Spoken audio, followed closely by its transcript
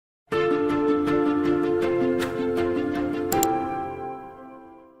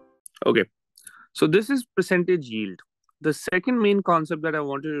Okay, so this is percentage yield. The second main concept that I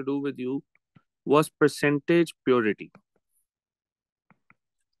wanted to do with you was percentage purity.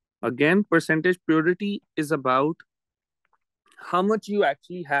 Again, percentage purity is about how much you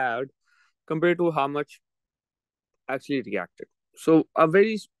actually had compared to how much actually reacted. So a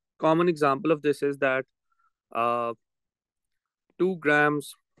very common example of this is that uh, 2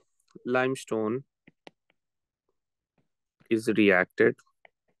 grams limestone is reacted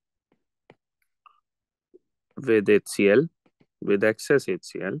with HCl, with excess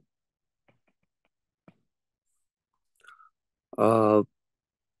HCl.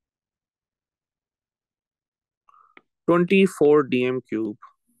 24 dm cube,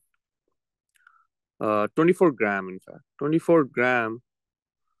 24 gram in fact, 24 gram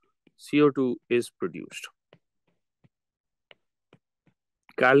CO2 is produced.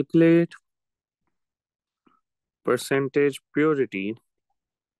 Calculate percentage purity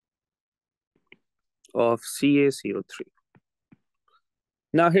of CaCO3.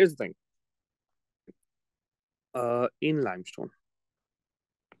 Now here's the thing. In limestone.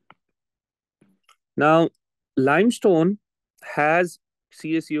 Now, limestone has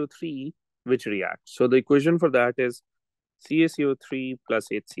CaCO3 which reacts. So the equation for that is CaCO3 plus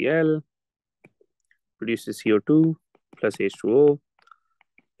HCl produces CO2 plus H2O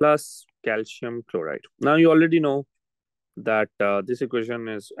plus calcium chloride. Now you already know that this equation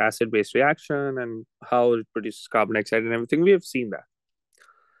is acid-base reaction and how it produces carbon dioxide and everything. We have seen that.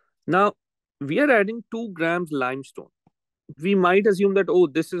 Now, we are adding 2 grams limestone. We might assume that, oh,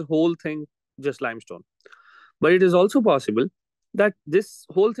 this is whole thing just limestone. But it is also possible that this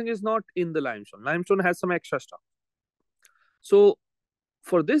whole thing is not in the limestone. Limestone has some extra stuff. So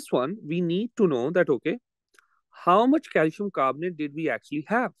for this one, we need to know that, okay, how much calcium carbonate did we actually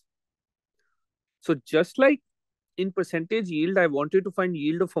have? So just like in percentage yield, I wanted to find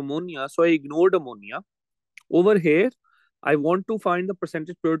yield of ammonia, so I ignored ammonia. Over here, I want to find the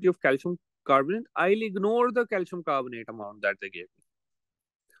percentage purity of calcium carbonate. I'll ignore the calcium carbonate amount that they gave me.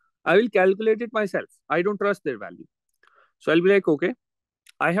 I will calculate it myself. I don't trust their value. So I'll be like, okay,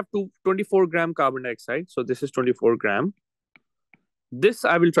 I have 24 gram carbon dioxide. So this is 24 gram. This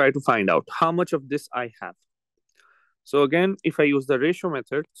I will try to find out how much of this I have. So again, if I use the ratio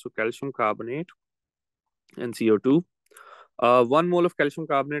method, so calcium carbonate and CO2, 1 mole of calcium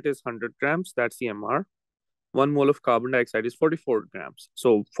carbonate is 100 grams. That's the MR. 1 mole of carbon dioxide is 44 grams.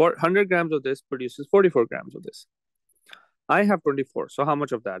 So for 100 grams of this produces 44 grams of this. I have 24. So how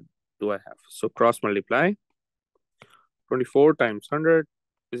much of that do I have? So cross multiply. 24 times 100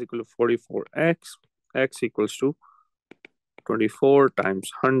 is equal to 44x. X equals to 24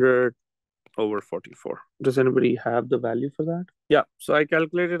 times 100 over 44. Does anybody have the value for that? Yeah, so I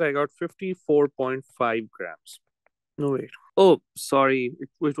calculated, I got 54.5 grams. No, wait. Oh, sorry, it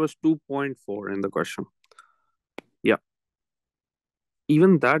was 2.4 in the question. Yeah.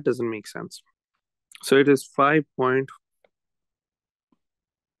 Even that doesn't make sense. So it is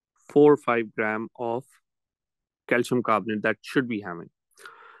 5.45 gram of calcium carbonate that should be having.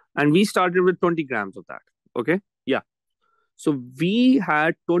 And we started with 20 grams of that. Okay. Yeah. So we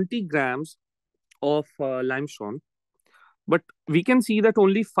had 20 grams of limestone, but we can see that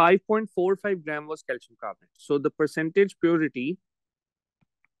only 5.45 gram was calcium carbonate. So the percentage purity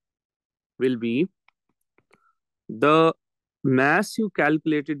will be the mass you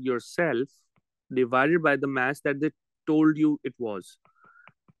calculated yourself divided by the mass that they told you it was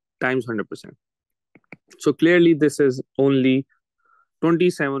times 100%. So clearly this is only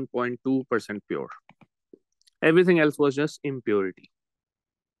 27.2% pure. Everything else was just impurity.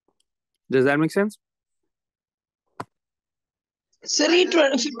 Does that make sense? Sir ये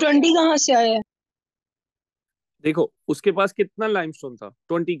 20 कहाँ से आया है? देखो उसके पास कितना limestone था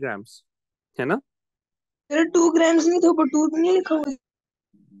 20 grams है ना सर 2 ग्राम्स नहीं था ऊपर 2 नहीं लिखा हुआ है.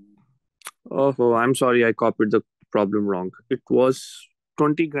 Oh, I'm sorry, I copied the problem wrong. It was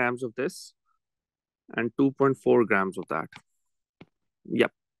 20 grams of this and 2.4 grams of that.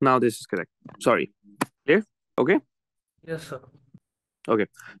 Yep, now this is correct. Sorry. Clear? Okay. Yes, sir. Okay.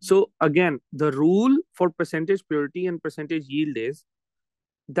 So again, the rule for percentage purity and percentage yield is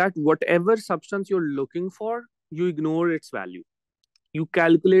that whatever substance you're looking for, you ignore its value. You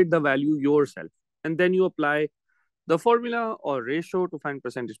calculate the value yourself, and then you apply the formula or ratio to find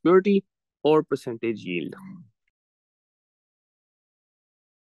percentage purity or percentage yield.